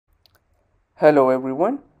Hello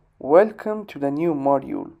everyone, welcome to the new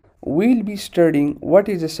module. We'll be studying what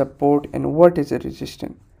is a support and what is a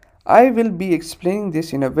resistance. I will be explaining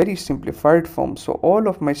this in a very simplified form so all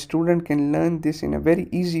of my students can learn this in a very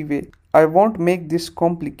easy way. I won't make this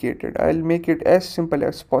complicated, I'll make it as simple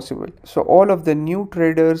as possible. So all of the new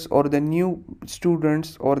traders or the new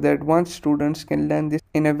students or the advanced students can learn this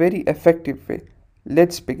in a very effective way.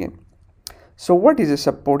 Let's begin. So what is a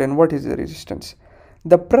support and what is a resistance?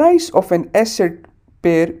 The price of an asset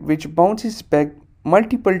pair which bounces back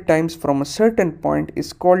multiple times from a certain point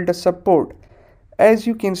is called a support. As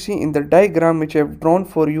you can see in the diagram which I have drawn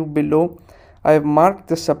for you below, I have marked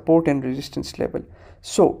the support and resistance level.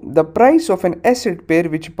 So the price of an asset pair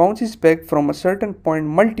which bounces back from a certain point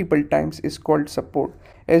multiple times is called support.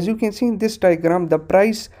 As you can see in this diagram, the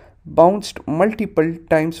price bounced multiple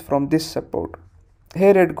times from this support.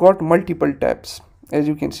 Here it got multiple taps, as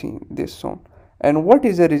you can see in this zone. And what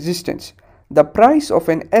is a resistance? The price of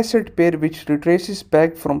an asset pair which retraces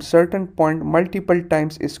back from certain point multiple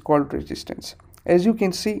times is called resistance. As you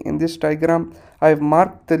can see in this diagram, I have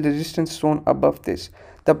marked the resistance zone above this.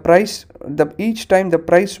 Each time the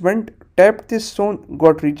price went, tapped this zone,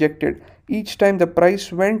 got rejected. Each time the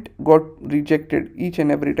price went, got rejected. Each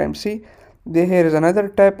and every time. See, here is another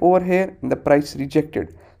tap over here, and the price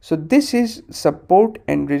rejected. So this is support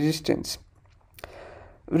and resistance.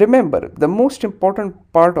 Remember, the most important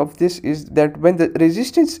part of this is that when the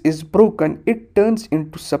resistance is broken, it turns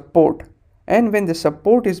into support. And when the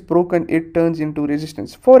support is broken, it turns into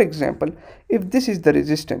resistance. For example, if this is the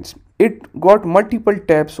resistance, it got multiple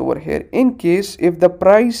taps over here. In case if the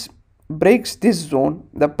price breaks this zone,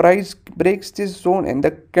 and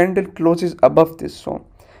the candle closes above this zone.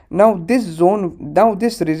 Now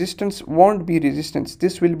this resistance won't be resistance.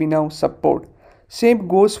 This will be now support. Same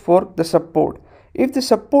goes for the support. If the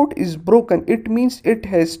support is broken, it means it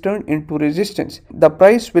has turned into resistance. The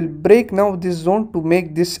price will break now this zone to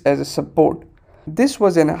make this as a support. This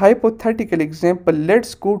was an hypothetical example.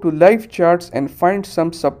 Let's go to live charts and find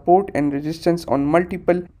some support and resistance on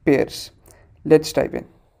multiple pairs. Let's dive in.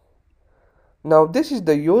 Now this is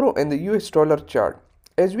the euro and the US dollar chart.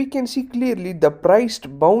 As we can see clearly, the price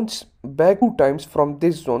bounced back 2 times from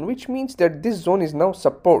this zone, which means that this zone is now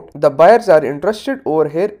support. The buyers are interested over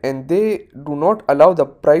here and they do not allow the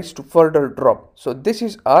price to further drop. So this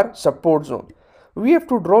is our support zone. We have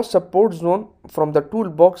to draw support zone from the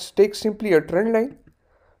toolbox. Take simply a trend line.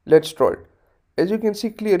 Let's draw it. As you can see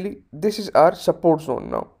clearly, this is our support zone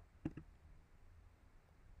now.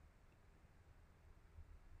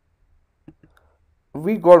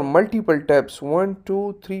 We got multiple taps, 1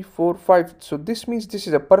 2 3 4 5. So this means this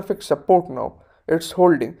is a perfect support now. It's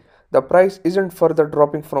holding. The price isn't further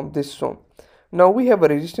dropping from this zone. Now we have a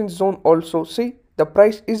resistance zone also. See, the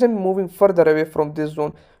price isn't moving further away from this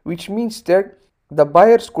zone, which means that the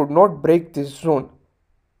buyers could not break this zone.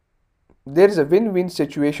 There is a win-win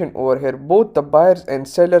situation over here. Both the buyers and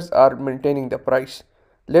sellers are maintaining the price.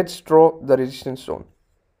 Let's draw the resistance zone.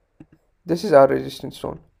 This is our resistance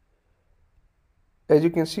zone. As you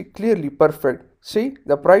can see clearly, perfect. See,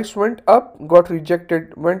 the price went up, got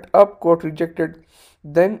rejected, went up, got rejected,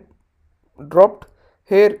 then dropped.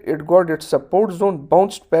 Here it got its support zone,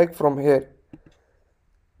 bounced back from here,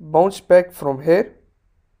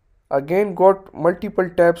 again got multiple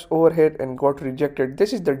taps over here and got rejected.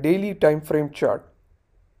 This is the daily time frame chart.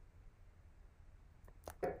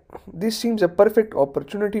 This seems a perfect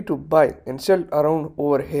opportunity to buy and sell around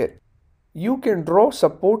over here. You can draw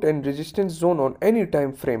support and resistance zone on any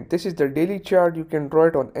time frame. This is the daily chart. You can draw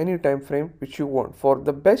it on any time frame which you want. For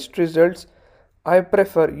the best results, I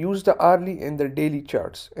prefer use the hourly and the daily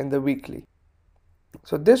charts and the weekly.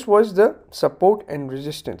 So this was the support and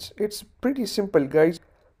resistance. It's pretty simple, guys.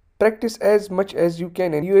 Practice as much as you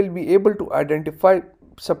can and you will be able to identify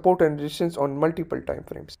support and resistance on multiple time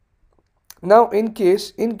frames. Now in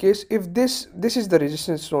case if this is the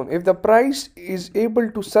resistance zone, if the price is able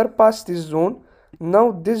to surpass this zone,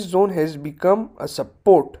 now this zone has become a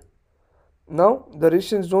support. Now the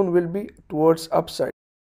resistance zone will be towards upside.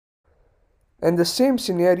 And the same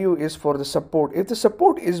scenario is for the support. If the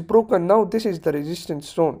support is broken, now this is the resistance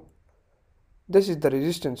zone. This is the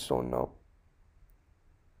resistance zone now.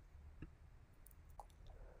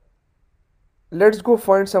 Let's go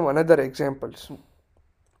find some another examples.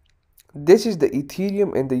 This is the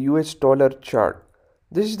Ethereum and the US dollar chart.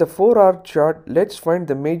 This is the 4-hour chart. Let's find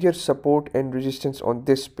the major support and resistance on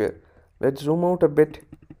this pair. Let's zoom out a bit.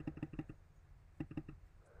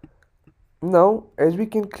 Now, as we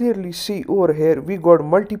can clearly see over here, we got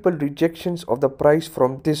multiple rejections of the price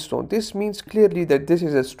from this zone. This means clearly that this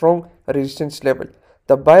is a strong resistance level.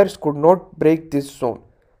 The buyers could not break this zone.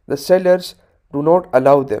 The sellers Do not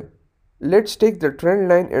allow them. Let's take the trend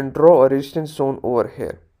line and draw a resistance zone over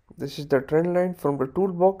here. This is the trend line from the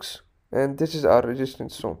toolbox and this is our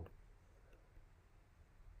resistance zone.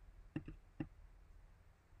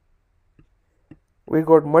 We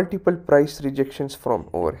got multiple price rejections from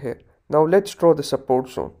over here. Now let's draw the support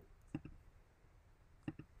zone.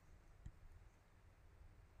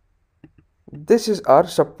 This is our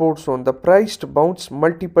support zone. The price bounced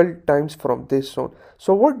multiple times from this zone.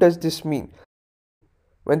 So what does this mean?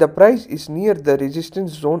 When the price is near the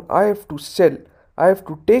resistance zone, I have to sell. I have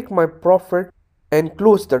to take my profit and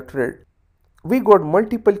close the trade. We got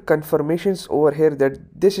multiple confirmations over here that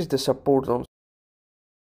this is the support zone.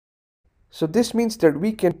 So this means that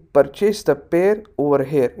we can purchase the pair over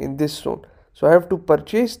here in this zone. So I have to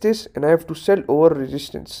purchase this and I have to sell over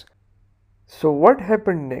resistance. So what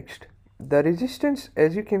happened next? The resistance,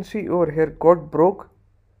 as you can see over here, got broke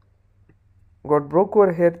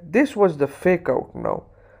over here. This was the fake out now.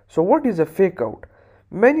 So what is a fake out?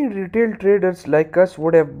 Many retail traders like us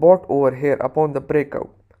would have bought over here upon the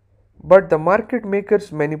breakout, but the market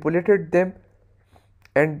makers manipulated them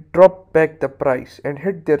and dropped back the price and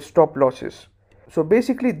hit their stop losses. So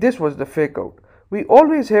basically this was the fake out. We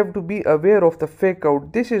always have to be aware of the fake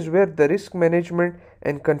out. This is where the risk management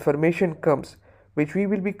and confirmation comes, which we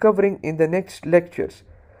will be covering in the next lectures.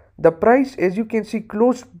 The price, as you can see,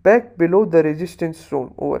 closed back below the resistance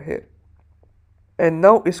zone over here and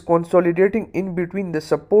now is consolidating in between the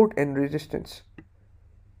support and resistance.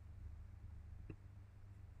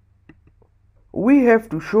 We have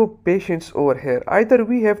to show patience over here. Either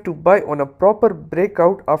we have to buy on a proper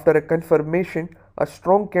breakout after a confirmation, a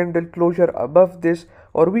strong candle closure above this,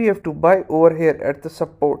 or we have to buy over here at the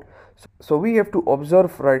support. So we have to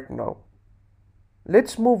observe right now.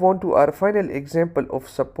 Let's move on to our final example of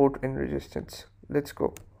support and resistance. Let's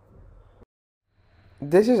go.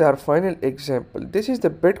 This is our final example. This is the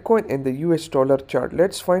Bitcoin and the US dollar chart.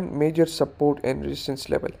 Let's find major support and resistance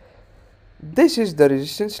level. This is the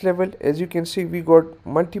resistance level. As you can see, we got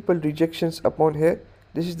multiple rejections upon here.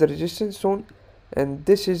 This is the resistance zone and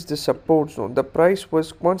this is the support zone. The price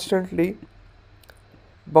was constantly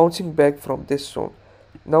bouncing back from this zone.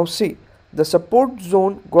 Now see, the support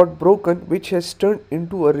zone got broken, which has turned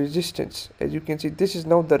into a resistance. As you can see, this is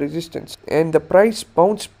now the resistance and the price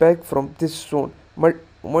bounced back from this zone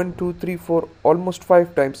 1 2 3 4 almost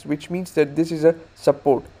 5 times, which means that this is a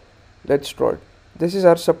support. Let's draw it. This is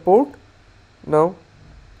our support now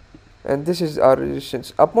and this is our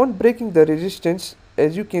resistance. Upon breaking the resistance,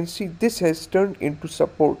 as you can see, this has turned into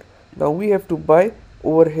support. Now we have to buy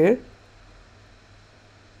over here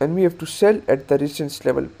and we have to sell at the resistance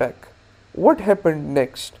level back. What happened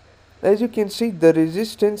next? As you can see, the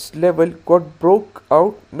resistance level got broke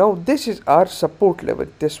out. Now this is our support level.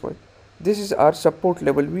 This is our support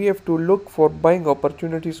level. We have to look for buying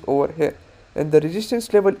opportunities over here, and the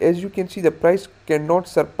resistance level, as you can see, the price cannot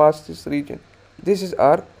surpass this region. This is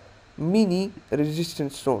our mini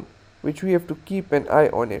resistance zone, which we have to keep an eye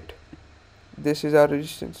on it. This is our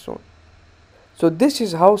resistance zone. So this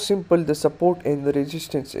is how simple the support and the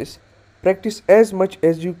resistance is. Practice as much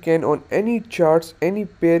as you can on any charts, any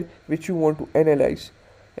pair which you want to analyze.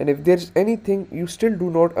 And if there is anything you still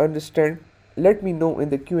do not understand, let me know in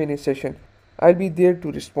the Q&A session. I'll be there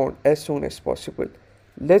to respond as soon as possible.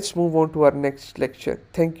 Let's move on to our next lecture.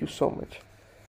 Thank you so much.